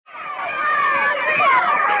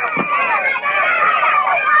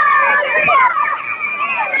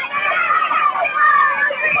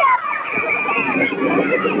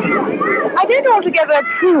altogether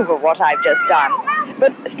approve of what I've just done,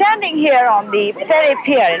 but standing here on the ferry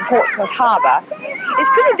pier in Portsmouth Harbour, it's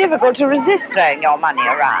pretty difficult to resist throwing your money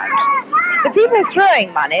around. The people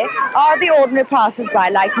throwing money are the ordinary passers-by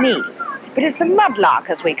like me, but it's the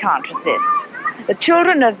mudlarkers we can't resist. The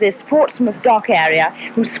children of this Portsmouth dock area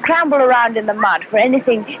who scramble around in the mud for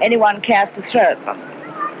anything anyone cares to throw at them.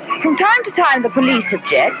 From time to time, the police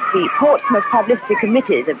object, the Portsmouth publicity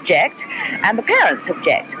committees object, and the parents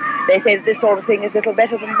object. They say that this sort of thing is little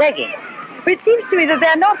better than begging. But it seems to me that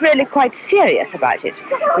they're not really quite serious about it,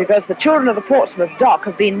 because the children of the Portsmouth dock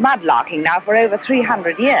have been mudlarking now for over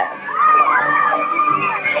 300 years.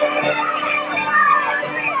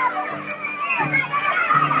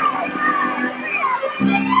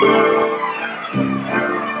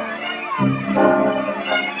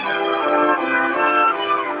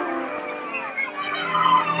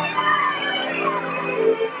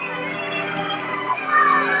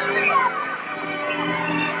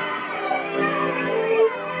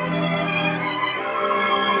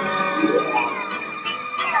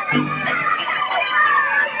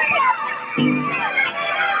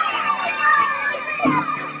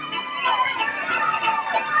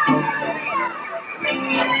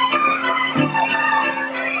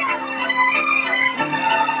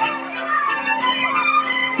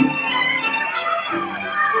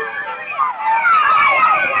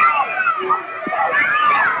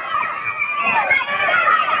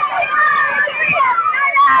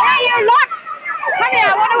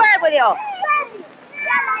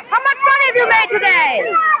 How much money have you made today?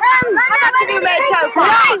 How much have you made so far?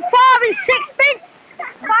 5 and 6pence.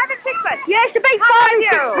 5 and 6pence? Yes, to be 5 and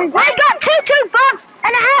 6pence. I got 2 bobs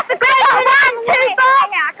and a half a grand for 1, 2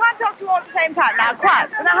 bobs. I can't talk to you all at the same time. Now, quiet.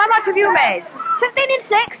 Now, how much have you made? 15 and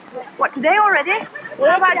 6. What, today already?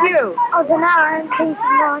 What about you? I don't know, I'm pleased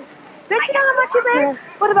and Don't you know how much you made? Yeah.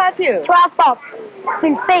 What about you? 12 bobs.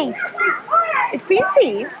 Been thieved. It's been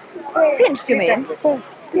thieved? Pinched, you mean? Yeah.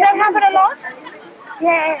 You don't happen a lot?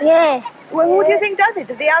 Yeah. Yeah. Well, who do you think does it?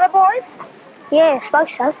 Do the other boys? Yeah, I suppose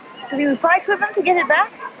so. Do you fight with them to get it back?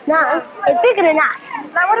 No, it's bigger than us.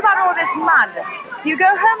 Now, what about all this mud? Do you go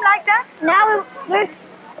home like that? Now we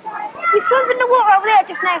swim in the water over there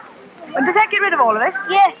just now. And does that get rid of all of it?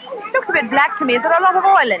 Yes. It looks a bit black to me. Is there a lot of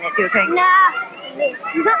oil in it, do you think? Nah, there's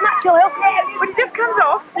not much oil. But it just comes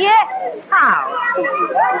off? Yeah. How?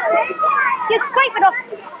 Just scrape it off.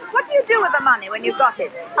 What do you do with the money when you've got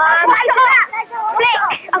it? Flick.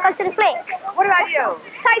 I'll go to the flick. What about you?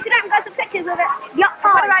 Size it up and go to pictures with it. Yacht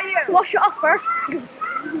What time. about you? Wash it off first. Bend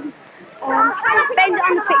it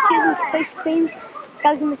on the pictures and space screens.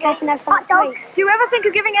 Goes in the case and have some Do you ever think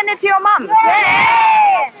of giving any to your mum?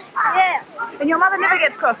 Yeah. Yeah. And your mother never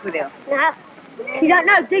gets cross with you? No. You don't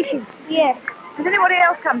know, do you? Yeah. Does anybody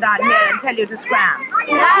else come down here and tell you to scram?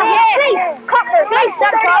 Yeah. Police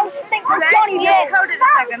sometimes. Johnny, yeah. Hold it a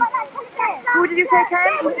second. Who did you say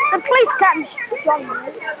came? The police comes.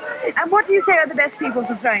 And what do you say are the best people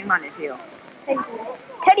for throwing money to you?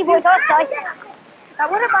 Teddy boys, I say. Now,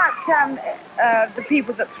 what about the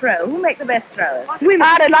people that throw? Who make the best throwers?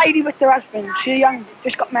 I had a lady with her husband. She's young,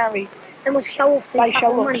 just got married. And we'll show off. They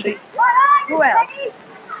show off, see. Who else?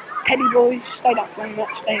 Teddy boys, they don't play much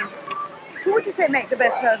then. Who would you say make the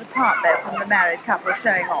best throwers apart, though, from the married couple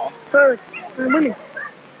showing off? Birds and women.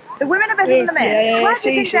 The women are better than the men? Yeah, Why do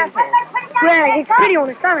you think that is? Well, it's pretty on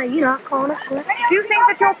the stomach, you know, corner. Do you think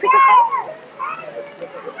that you're pitiful?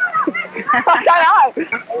 I don't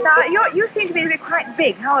know. Now, you seem to be quite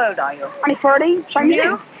big. How old are you? Only 30, same You?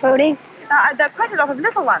 you. 30. There are quite a lot of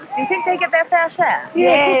little ones. Do you think they get their fair share?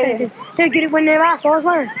 Yeah. They get it when they're assholes,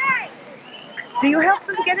 won't they? Do you help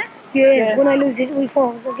them to get it? Yeah. When I lose it, we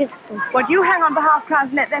fall against them. What, you hang on for half crowns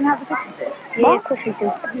and let them have the fixes? Yeah, of course we do.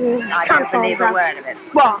 I don't believe a word of it.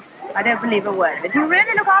 What? I don't believe a word of it. Do you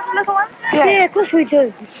really look after little ones? Yeah, of course we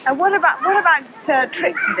do. And what about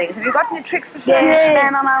tricks and things? Have you got any tricks for Yeah, showing?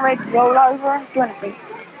 stand on our leg, roll over, do anything.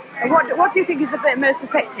 And what do you think is the most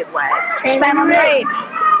effective way? Stand on the leg.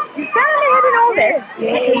 You certainly had in all this?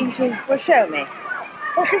 Yeah, easy. Well, show me.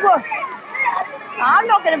 What's it worth? I'm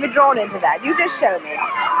not going to be drawn into that. You just show me.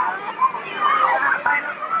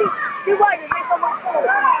 You wait, you make someone fall.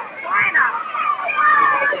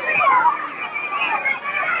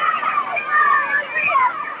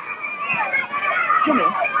 Jimmy,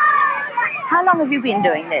 how long have you been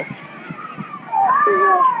doing this?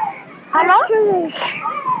 How long? 2 years.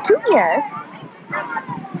 2 years?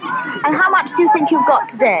 And how much do you think you've got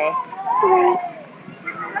today?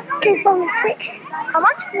 2 pounds 6. How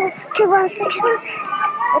much? 2 pounds 6.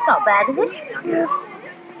 That's not bad, is it? Yeah.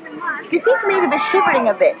 You seem to me to be shivering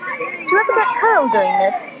a bit. Do you ever get cold doing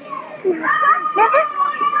this? Yeah. Never?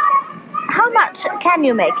 How How much can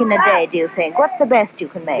you make in a day, do you think? What's the best you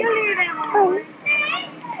can make? £6.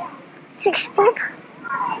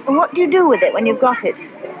 And what do you do with it when you've got it?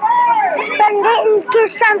 Spend it and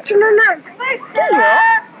give some to my mum. Do you?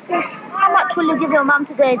 Yes. How much will you give your mum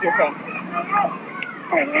today, do you think?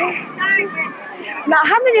 Now,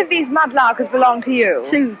 how many of these mudlarkers belong to you?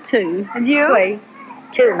 Two. And you? 3.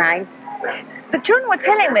 2, mine. The children were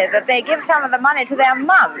telling me that they give some of the money to their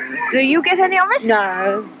mums. Do you get any of it?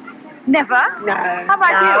 No. Never? No. How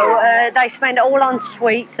about you? They spend it all on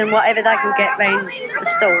sweets and whatever they can get round the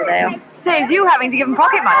store there. Saves you having to give them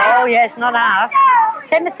pocket money. Oh, yes, not half.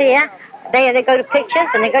 Same as here. They go to pictures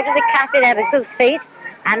and they go to the cafe, they have a good feed,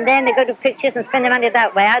 and then they go to pictures and spend the money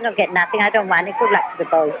that way. I don't get nothing, I don't want it. Good luck to the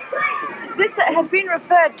boys. This has been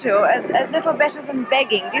referred to as little better than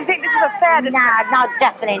begging. Do you think this is a fair description? No,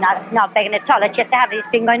 definitely not. It's not begging at all. It's just it's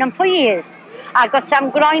been going on for years. I've got some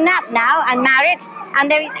growing up now and married, and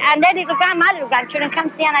their little grandchildren come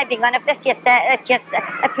see, and I've been going up. That's just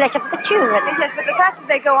a pleasure for the children. Yes, but the fact that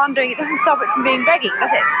they go on doing it doesn't stop it from being begging,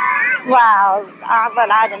 does it? Well, I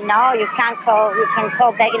don't know. You can call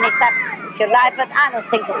begging it up if you like, but I don't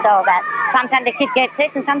think it's all that. Sometimes the kid gets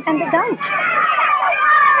it, and sometimes they don't.